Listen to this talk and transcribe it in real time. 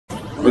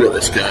Look at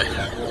this guy.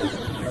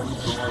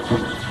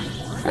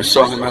 I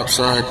saw him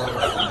outside.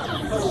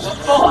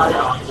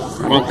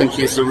 I don't think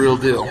he's the real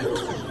deal.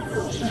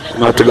 I'm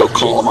about to go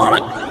call him on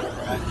it.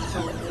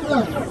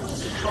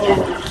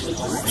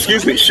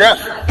 Excuse me, chef.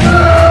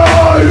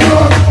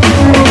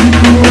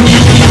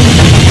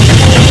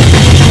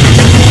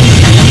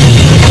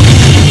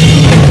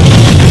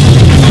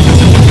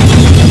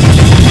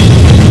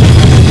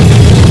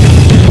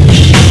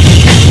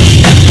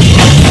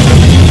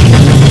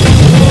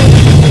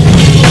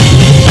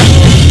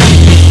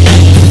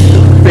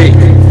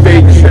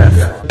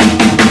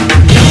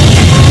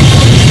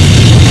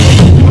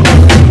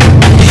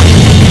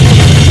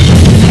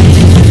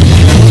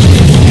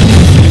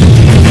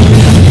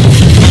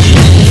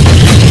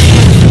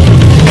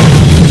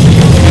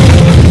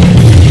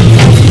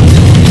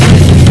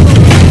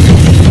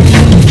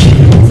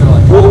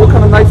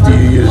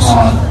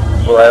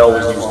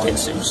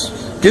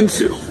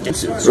 Ginsu.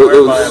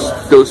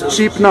 Those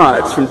cheap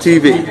knives from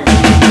TV.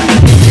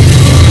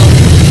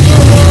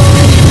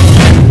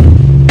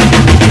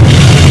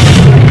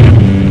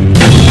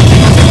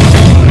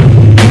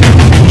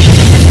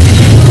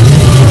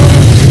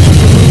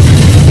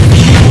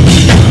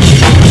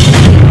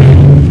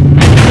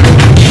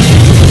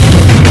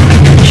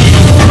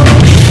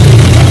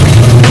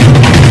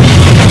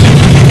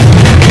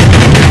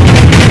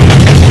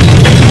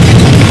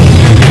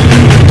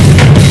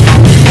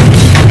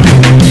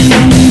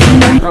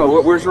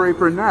 Where's your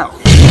apron now?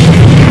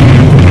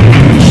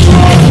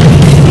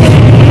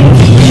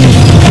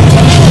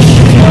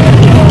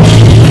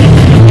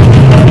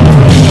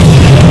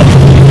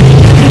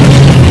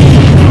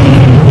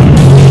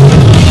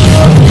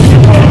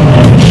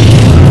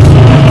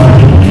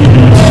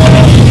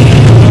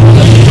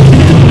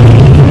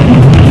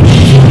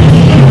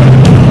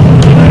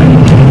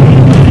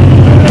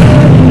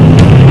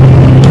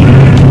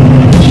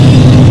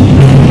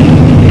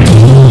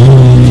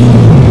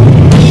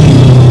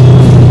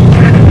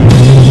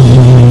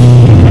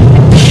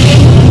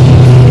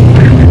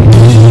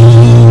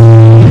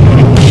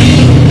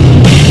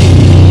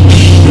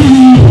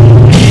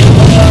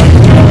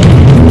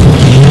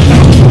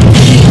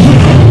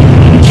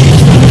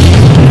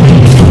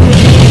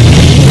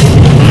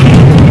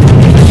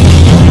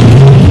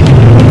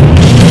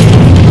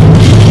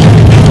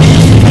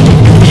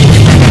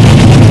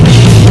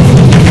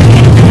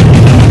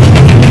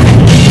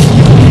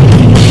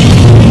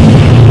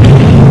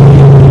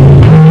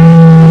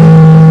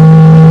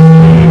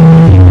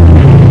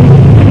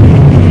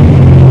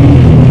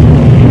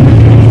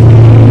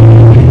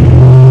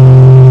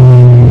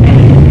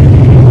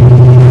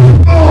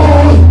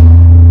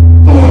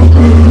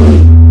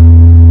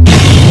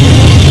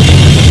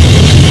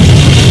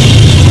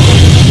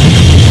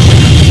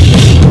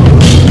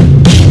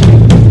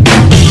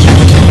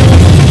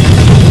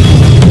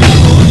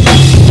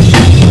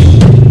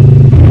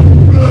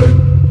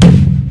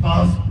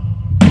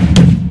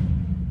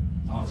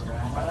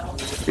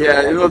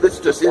 Yeah, you know, this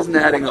just isn't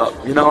adding up.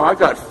 You know, I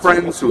got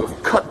friends who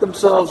have cut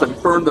themselves and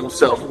burned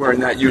themselves wearing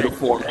that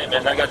uniform. Hey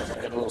man, I got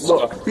a little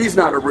stuck. Look, he's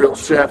not a real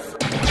chef.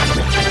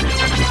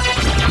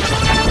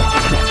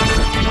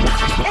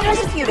 It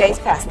is a few days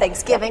past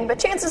Thanksgiving, but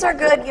chances are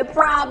good you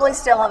probably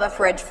still have a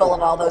fridge full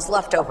of all those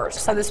leftovers.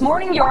 So this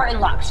morning you're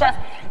in luck. Chef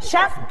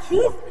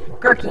Keith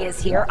Gerke is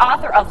here,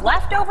 author of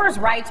Leftovers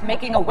Right,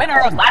 making a winner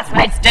of last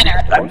night's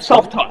dinner. I'm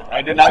self-taught.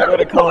 I did not go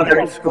to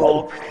culinary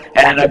school,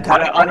 and I'm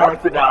kind of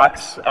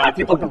unorthodox.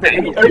 People can say,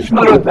 are you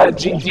familiar with that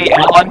G.G.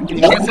 Allin? Can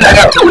you say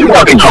that?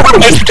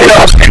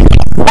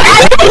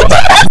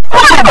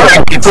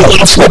 It's a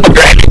little slip of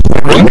gravy.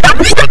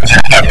 It's like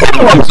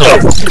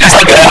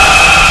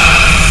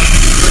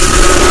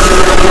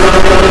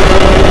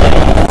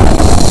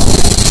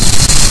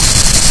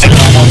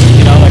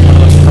you know, like one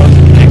of those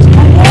frozen things.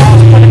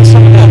 Putting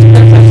some of that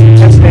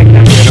steak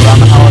that we did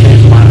around the holidays,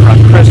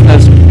 around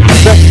Christmas,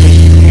 especially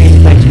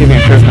between Thanksgiving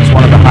and Christmas,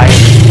 one of the highest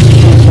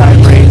suicide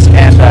rates,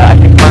 and I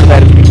think part of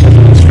that is because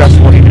of the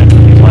stressful eating of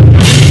these ones.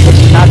 This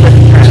is not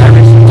vegetarian. I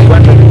recently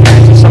went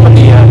vegetarian, so some of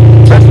the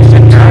recipes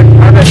in here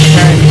are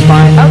vegetarian, it's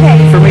fine. Okay.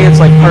 For me,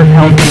 it's like part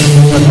healthy,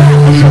 so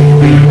you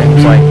read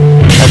things like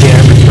the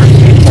average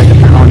person eats like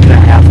 1.5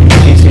 pounds of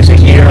species a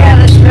year.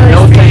 Yeah, that's really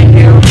no, thank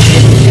you.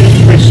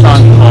 It's son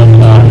called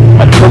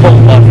a turbo,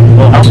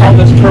 I'll call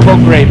this turbo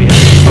gravy.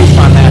 It's proof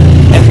on that.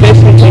 And it's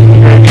basically taking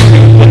gravy to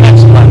the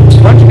next level.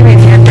 Why don't you give me a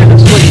hand here?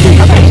 This is what you do.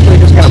 You're basically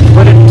just going to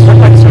put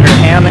like some of your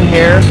ham in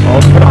here.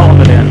 I'll put all of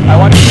it in. I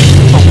want you to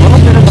use a little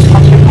bit of the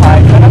pumpkin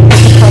pie. Cut up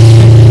the crust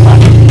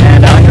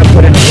and I'm going to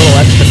put in a little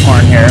extra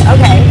corn here.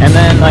 Okay. And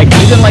then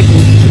even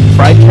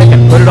fried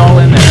chicken, put it all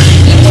in there.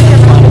 Even your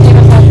mom would give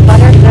us like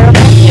butter,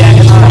 yeah,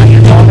 it's fine.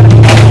 It's all going to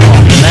come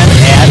along. And then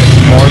add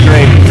more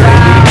gravy.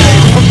 Wow.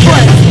 Of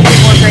course.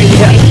 More gravy.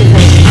 Yeah.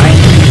 I'm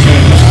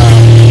using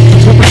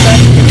 2%.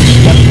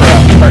 That's for a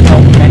heart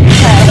health menu.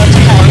 Okay. That's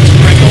okay.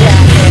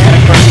 Yeah. And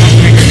of course,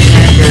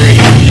 cranberry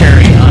and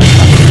cherry on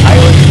top. I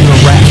always do a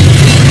wrap.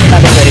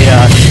 Kind of a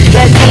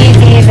that's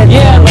easy.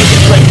 Yeah,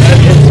 it's to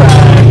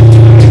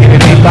give it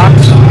a beatbox.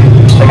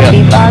 Like a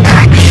beatbox.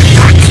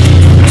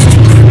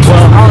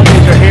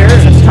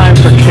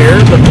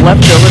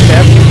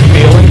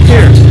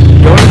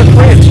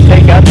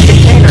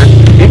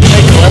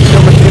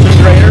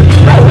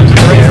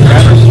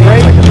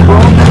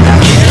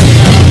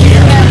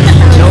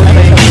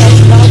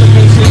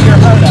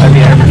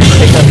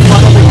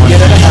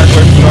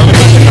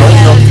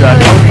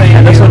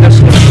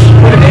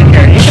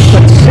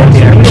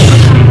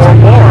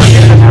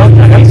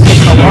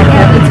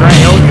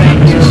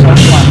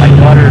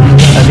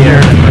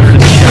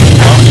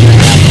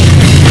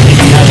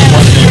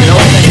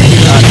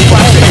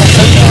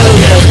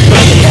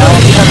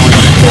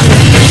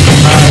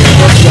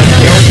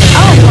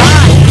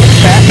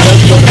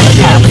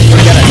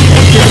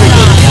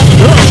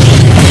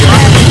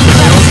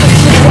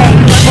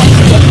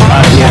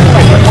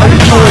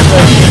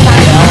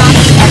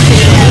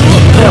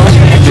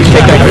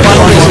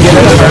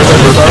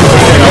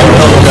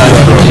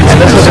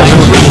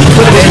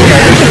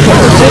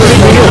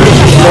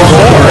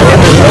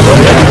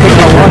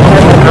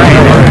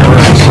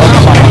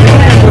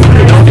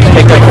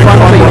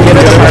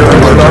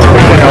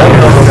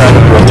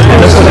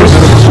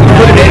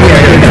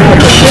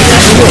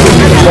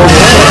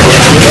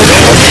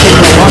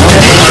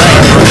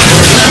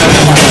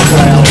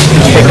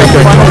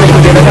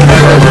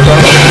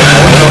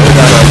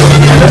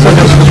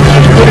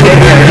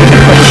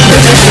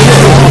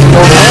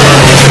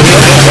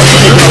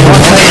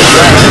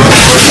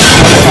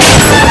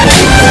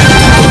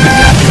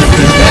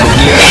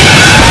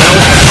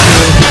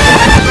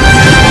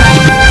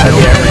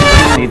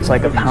 It's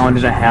like a pound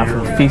and a half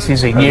of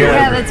feces a year.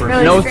 Yeah, that's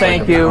really no, strange.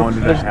 thank you. Pound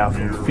and a half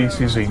of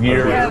feces a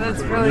year. Yeah,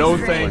 that's really no,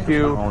 strange. thank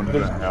you. Pound and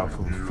a half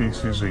of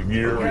feces a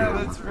year. Yeah,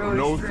 that's really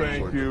no,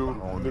 strange. thank you.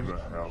 Pound and a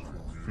half of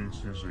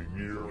feces a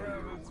year.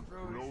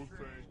 No,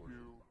 thank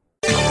you.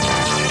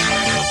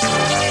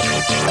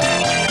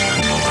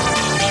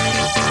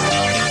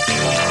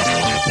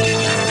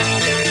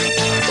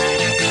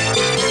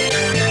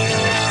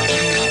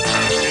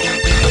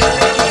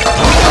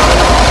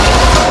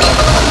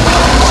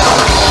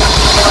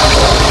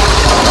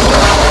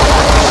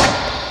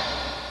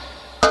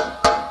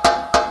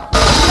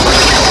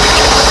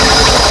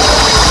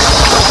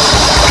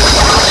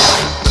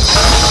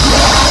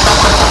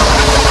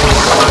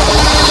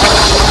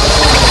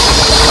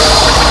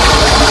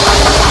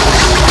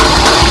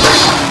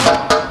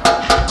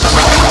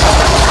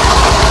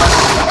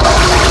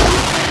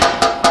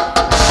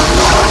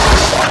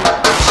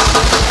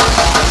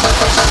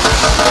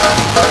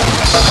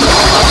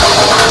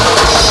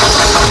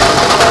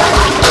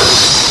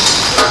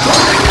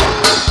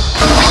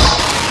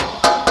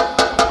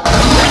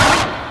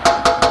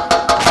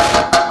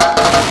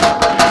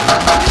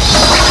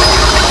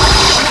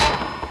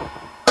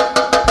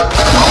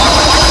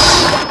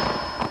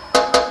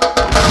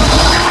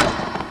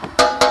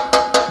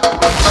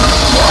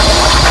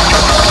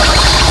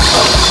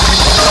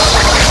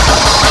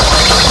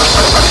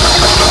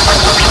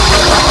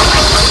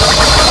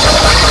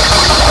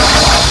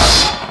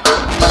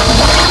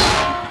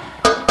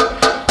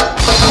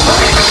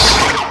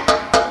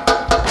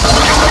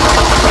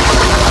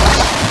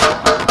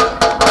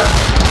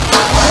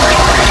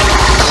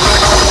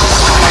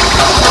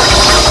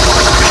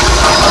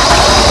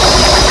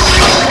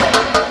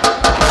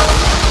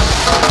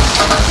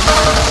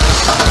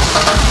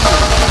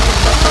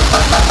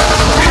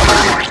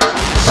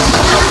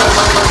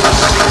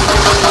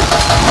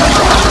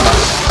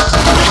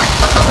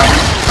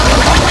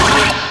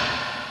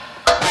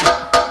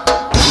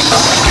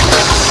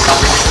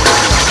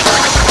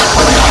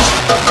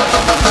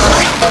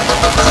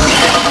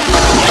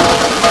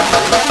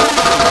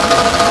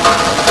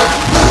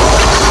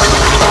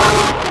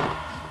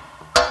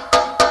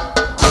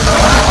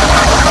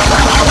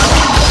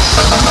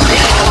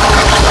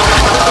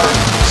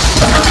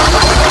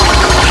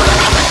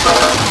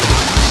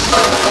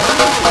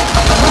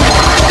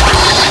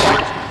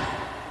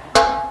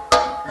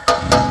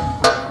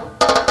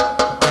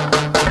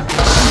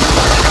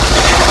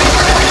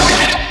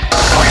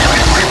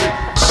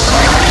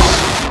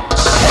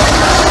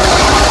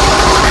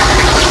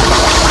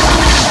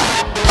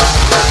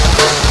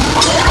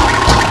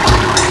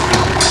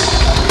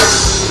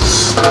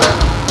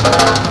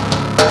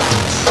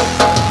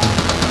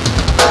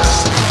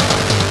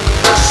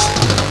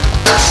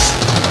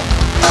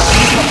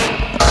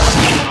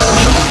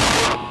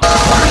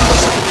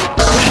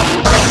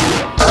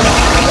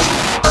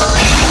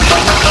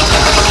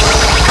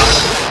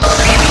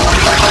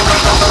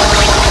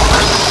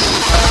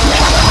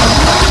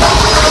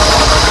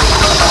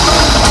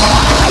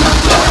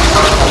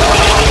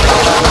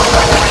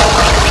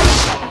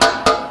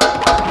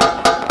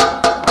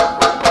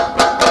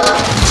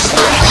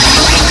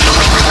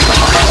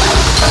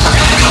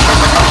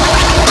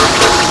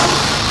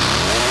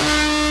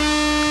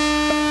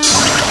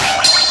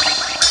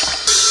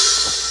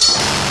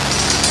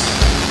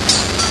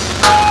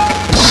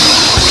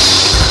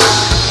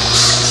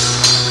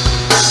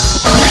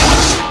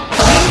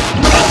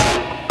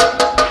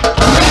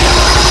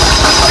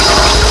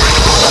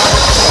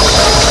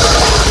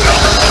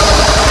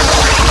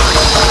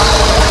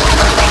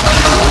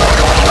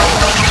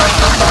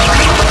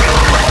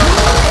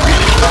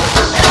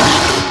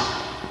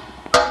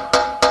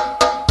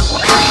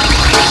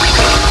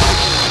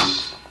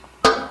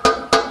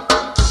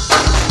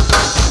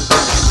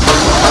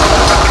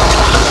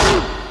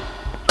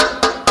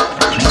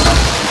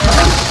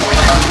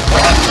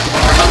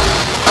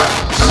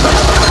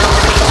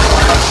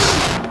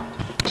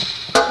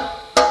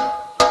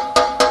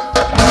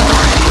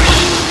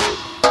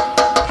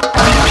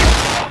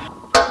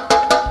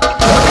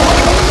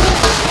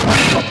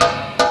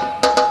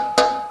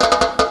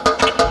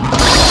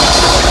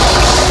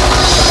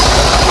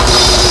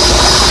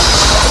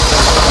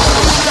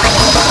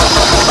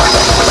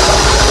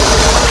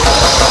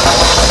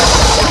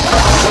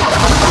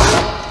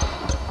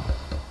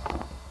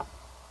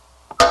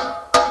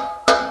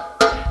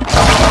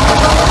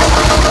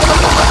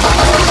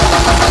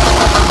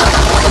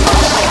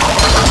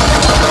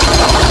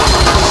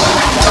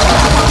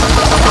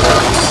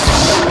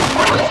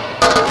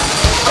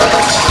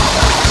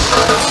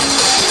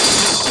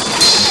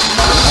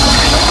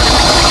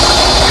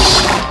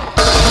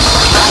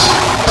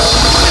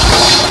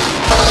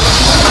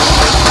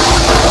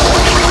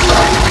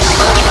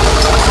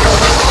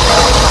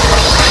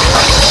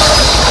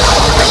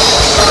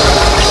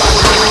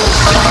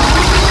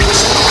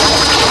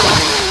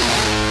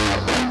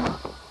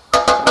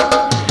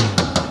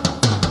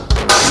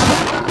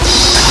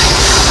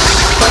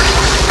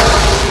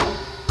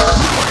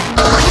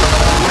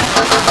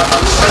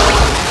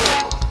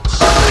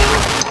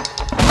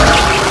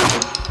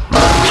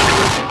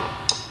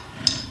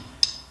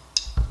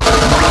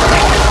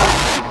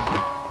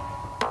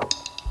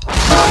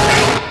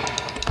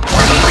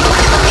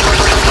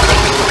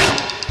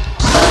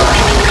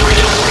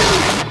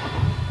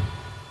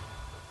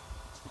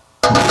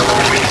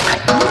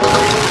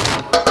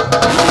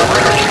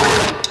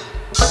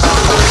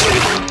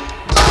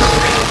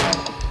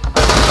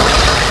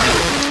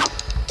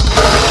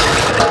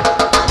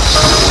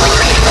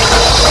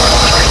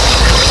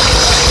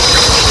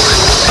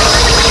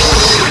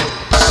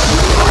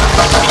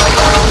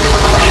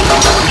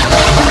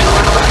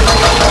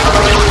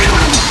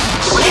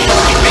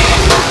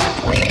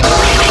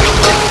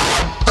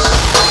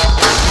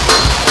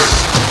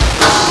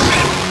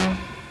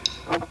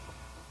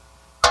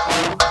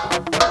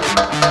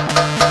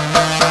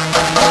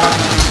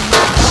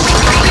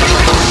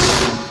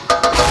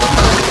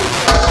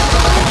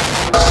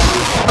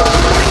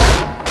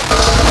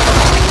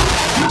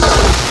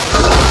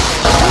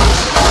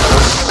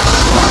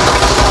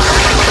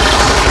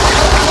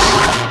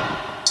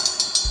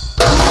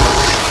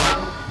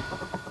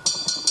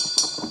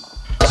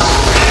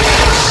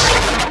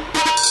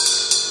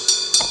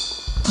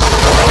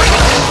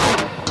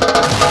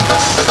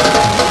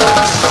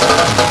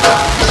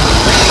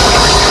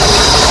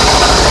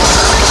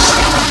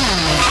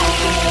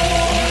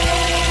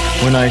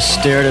 When I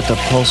stared at the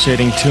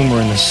pulsating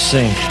tumor in the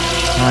sink,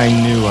 I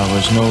knew I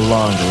was no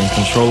longer in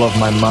control of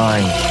my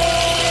mind.